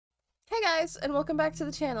guys, and welcome back to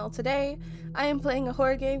the channel. Today, I am playing a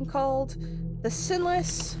horror game called The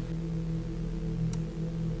Sinless.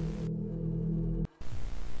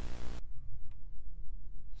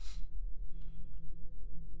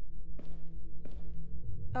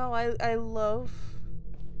 Oh, I love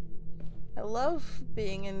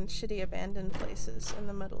being in shitty abandoned places in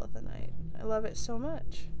the middle of the night. I love it so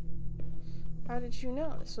much. How did you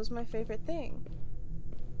know? This was my favorite thing.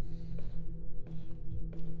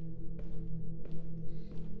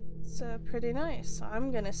 It's pretty nice.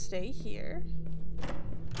 I'm gonna stay here.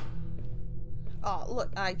 Oh, look,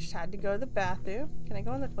 I just had to go to the bathroom. Can I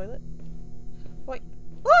go in the toilet? Wait.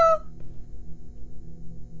 Ah!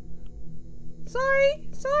 Sorry,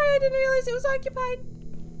 I didn't realize it was occupied.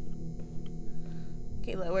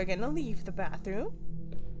 Okay, we're gonna leave the bathroom.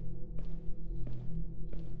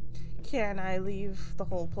 Can I leave the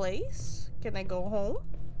whole place? Can I go home?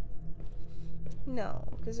 No,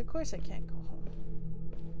 because of course I can't go home.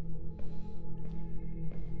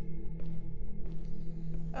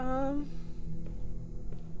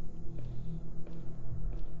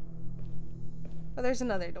 Oh, there's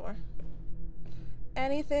another door.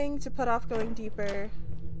 Anything to put off going deeper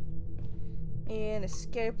in a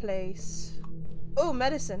scary place. Oh,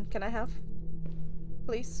 medicine. Can I have?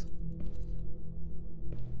 Please.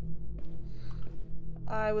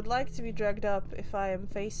 I would like to be drugged up if I am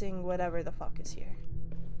facing whatever the fuck is here.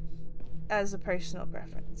 As a personal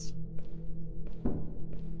preference.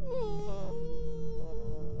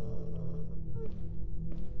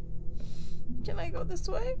 Can I go this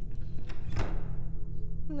way?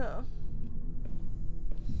 No.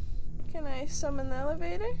 Can I summon the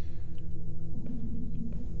elevator?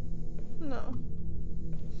 No.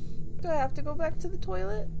 Do I have to go back to the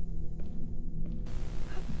toilet?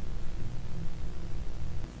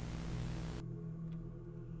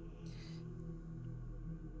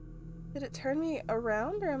 Did it turn me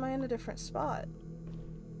around, or am I in a different spot?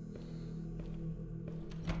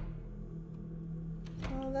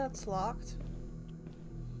 Oh, that's locked.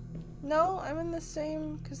 No, I'm in the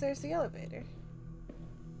same, because there's the elevator.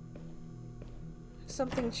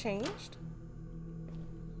 Something changed?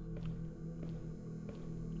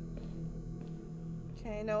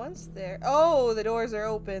 Okay, no one's there. Oh, the doors are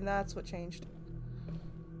open. That's what changed.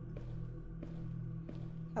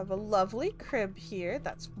 Have a lovely crib here.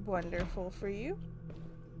 That's wonderful for you.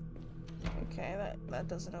 Okay, that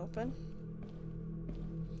doesn't open.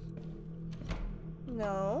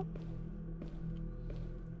 No.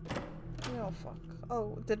 No, fuck.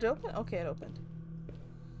 Oh, did it open? Okay, it opened.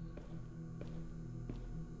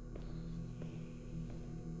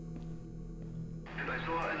 And I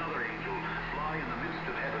saw another angel fly in the midst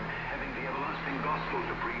of heaven, having the everlasting gospel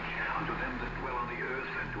to preach unto them that dwell on the earth,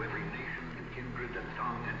 and to every nation and kindred and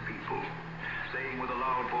tongue and people, saying with a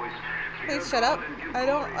loud voice, Please shut up. I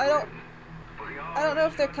don't know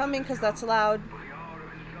if they're coming because that's loud.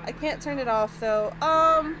 I can't turn it off though.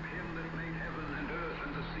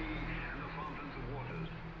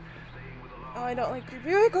 Oh, I don't like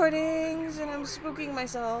creepy recordings, and I'm spooking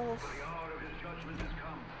myself.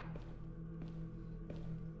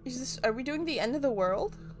 Are we doing the end of the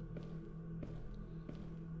world?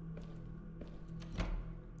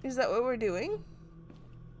 Is that what we're doing?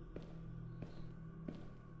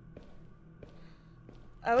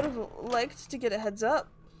 I would have liked to get a heads up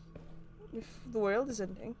if the world is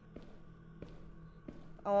ending.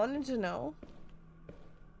 I wanted to know.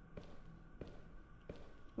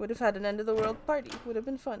 Would have had an end of the world party. Would have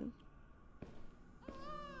been fun.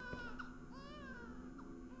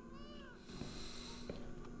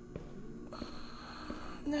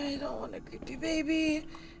 I don't want a creepy baby,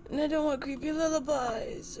 and I don't want creepy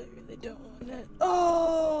lullabies. I really don't want it.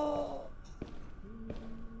 Oh!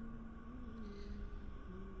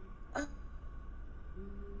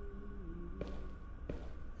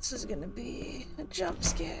 This is gonna be a jump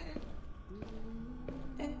scare.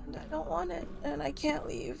 And I don't want it, and I can't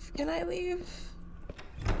leave. Can I leave?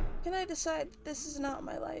 Can I decide this is not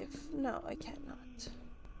my life? No, I cannot.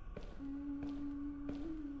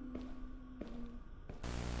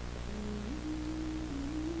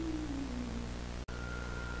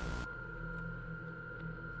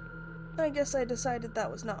 I guess I decided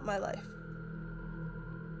that was not my life.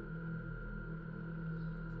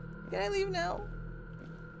 Can I leave now?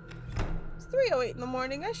 It's 3:08 in the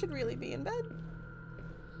morning. I should really be in bed.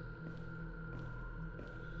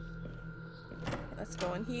 Let's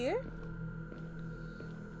go in here.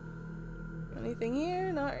 Anything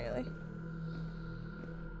here? Not really.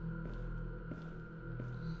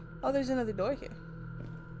 Oh, there's another door here.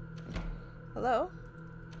 Hello?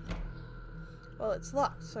 Well, it's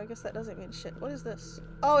locked, so I guess that doesn't mean shit. What is this?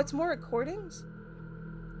 Oh, it's more recordings?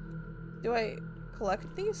 Do I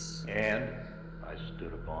collect these? And I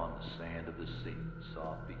stood upon the sand of the sea,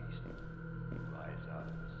 saw a beast rise out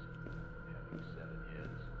of the sea, having 7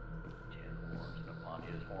 heads, 10 horns, and upon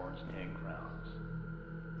his horns 10 crowns,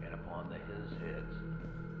 and upon his heads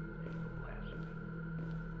a blasphemy.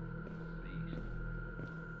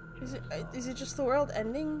 Beast. Is it just the world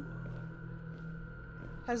ending?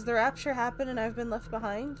 Has the rapture happened and I've been left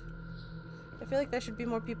behind? I feel like there should be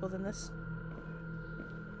more people than this.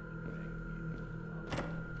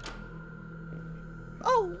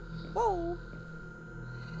 Oh! Whoa!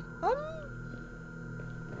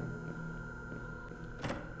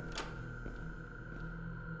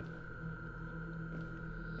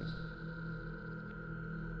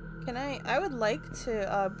 Can I would like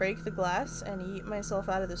to break the glass and eat myself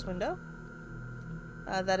out of this window.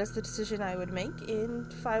 That is the decision I would make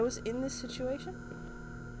if I was in this situation.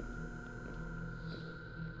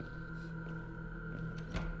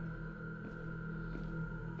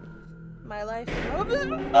 My life.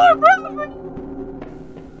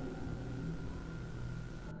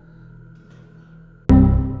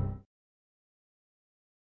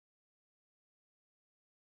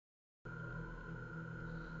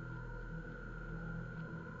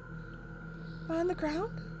 On the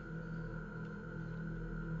ground?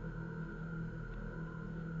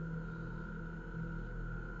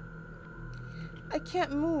 I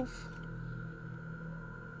can't move.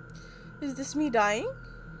 Is this me dying?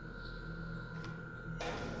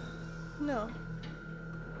 No.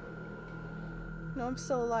 No, I'm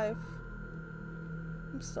still alive.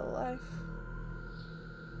 I'm still alive.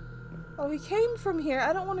 Oh, he came from here.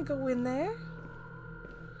 I don't want to go in there.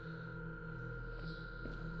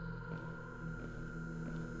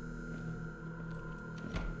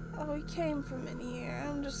 Oh, he came from in here.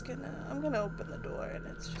 I'm gonna open the door and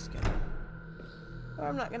it's just gonna... Or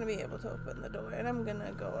I'm not gonna be able to open the door and I'm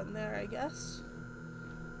gonna go in there, I guess.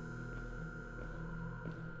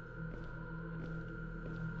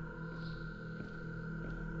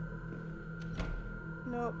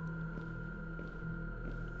 Nope.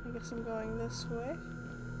 I guess I'm going this way.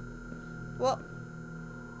 Well...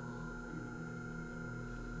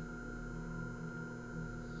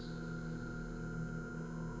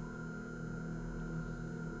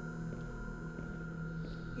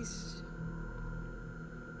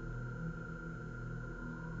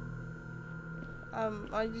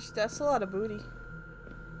 that's a lot of booty.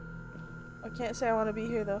 I can't say I want to be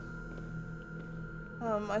here though.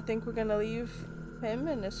 I think we're gonna leave him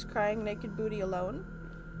and his crying naked booty alone.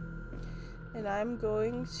 And I'm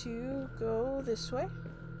going to go this way.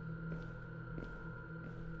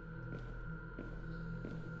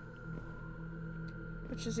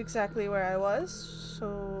 Which is exactly where I was,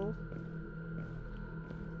 so...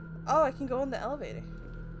 Oh, I can go in the elevator.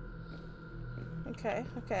 Okay,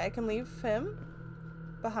 I can leave him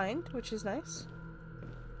behind, which is nice.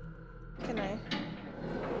 Can I?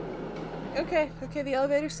 Okay, the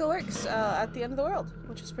elevator still works at the end of the world,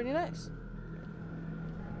 which is pretty nice.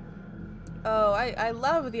 Oh, I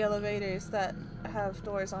love the elevators that have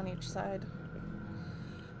doors on each side.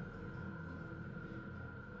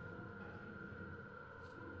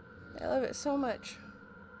 I love it so much.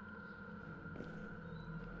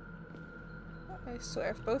 I swear,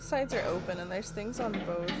 if both sides are open and there's things on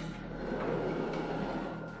both.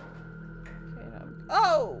 Okay, now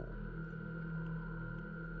oh!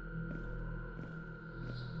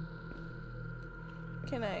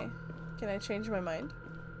 Can I change my mind?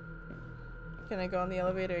 Can I go on the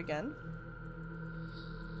elevator again?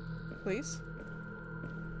 Please?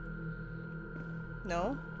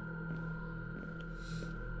 No?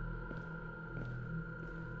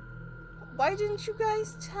 Why didn't you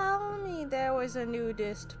guys tell me there was a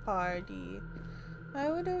nudist party? I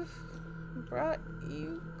would have brought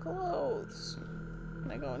you clothes.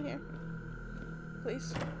 Can I go in here?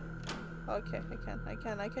 Please? Okay,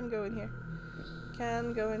 I can go in here.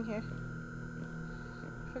 Can go in here.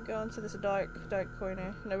 If I go into this dark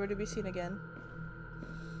corner, never to be seen again.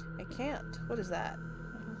 I can't. What is that?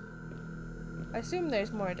 I assume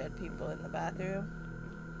there's more dead people in the bathroom.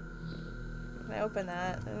 Can I open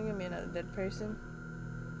that? I think I'm gonna be another dead person.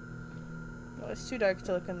 Oh, it's too dark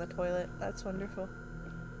to look in the toilet. That's wonderful.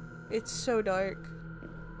 It's so dark.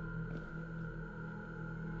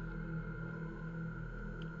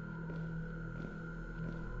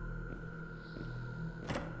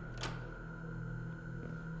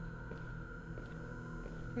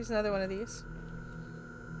 Here's another one of these.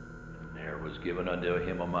 And there was given unto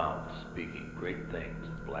him a mouth, speaking great things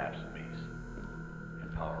and blasphemies.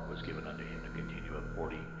 And power was given unto him to continue it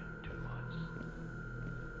 42 months.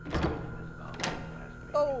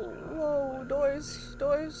 whoa, doors,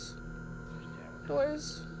 doors,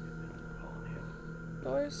 doors,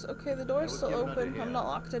 doors. Okay, the door's still open. I'm not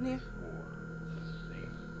locked in here.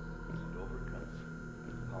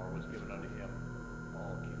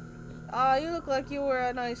 Ah, you look like you were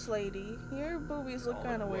a nice lady. Your boobies look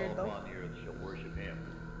kind of weird, though. On the earth shall worship him,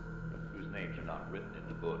 whose names are not written in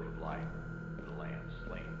the book of life, the Lamb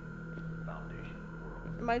slain, the foundation of the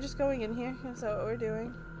world. Am I just going in here? Is that what we're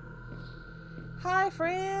doing? Hi,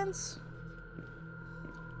 friends!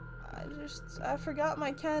 I forgot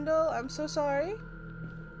my candle. I'm so sorry.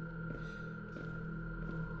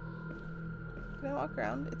 Can I walk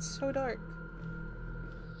around? It's so dark.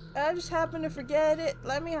 I just happened to forget it.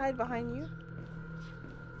 Let me hide behind you.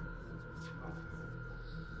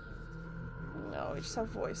 No, we just have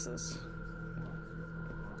voices.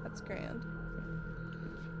 That's grand.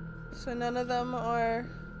 So none of them are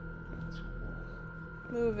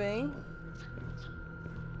moving.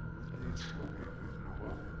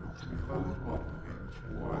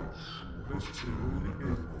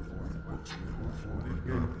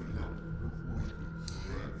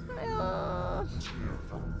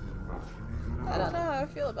 I don't know how I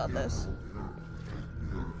feel about this.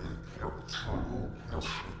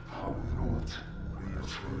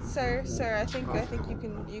 Sir, I think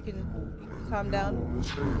you can calm down.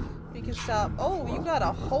 You can stop. Oh, you got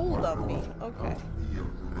a hold on me. Okay.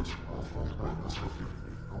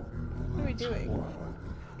 What are we doing?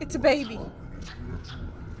 It's a baby.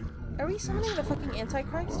 Are we summoning the fucking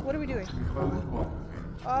Antichrist? What are we doing?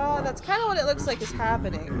 Oh, that's kind of what it looks like is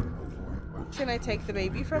happening. Can I take the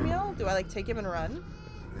baby from y'all? Do I like take him and run?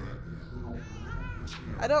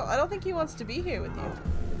 I don't think he wants to be here with you.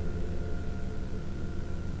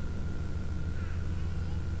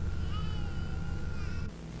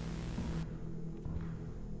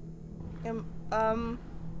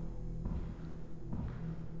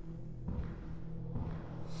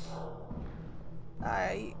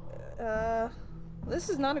 This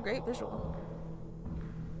is not a great visual.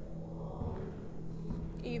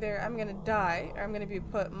 Either I'm gonna die, or I'm gonna be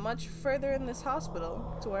put much further in this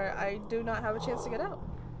hospital to where I do not have a chance to get out.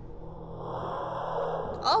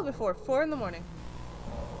 All before 4 in the morning.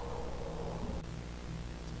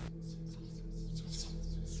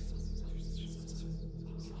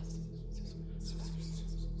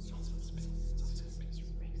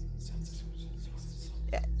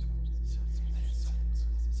 Yeah.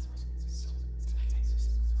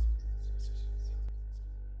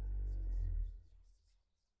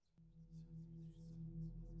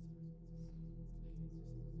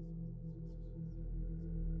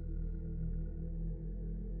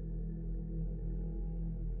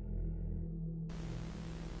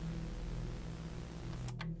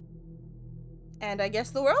 And I guess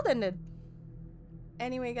the world ended.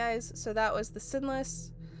 Anyway, guys, so that was the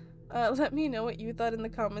Sinless. Let me know what you thought in the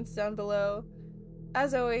comments down below.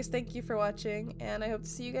 As always, thank you for watching, and I hope to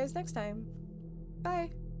see you guys next time. Bye!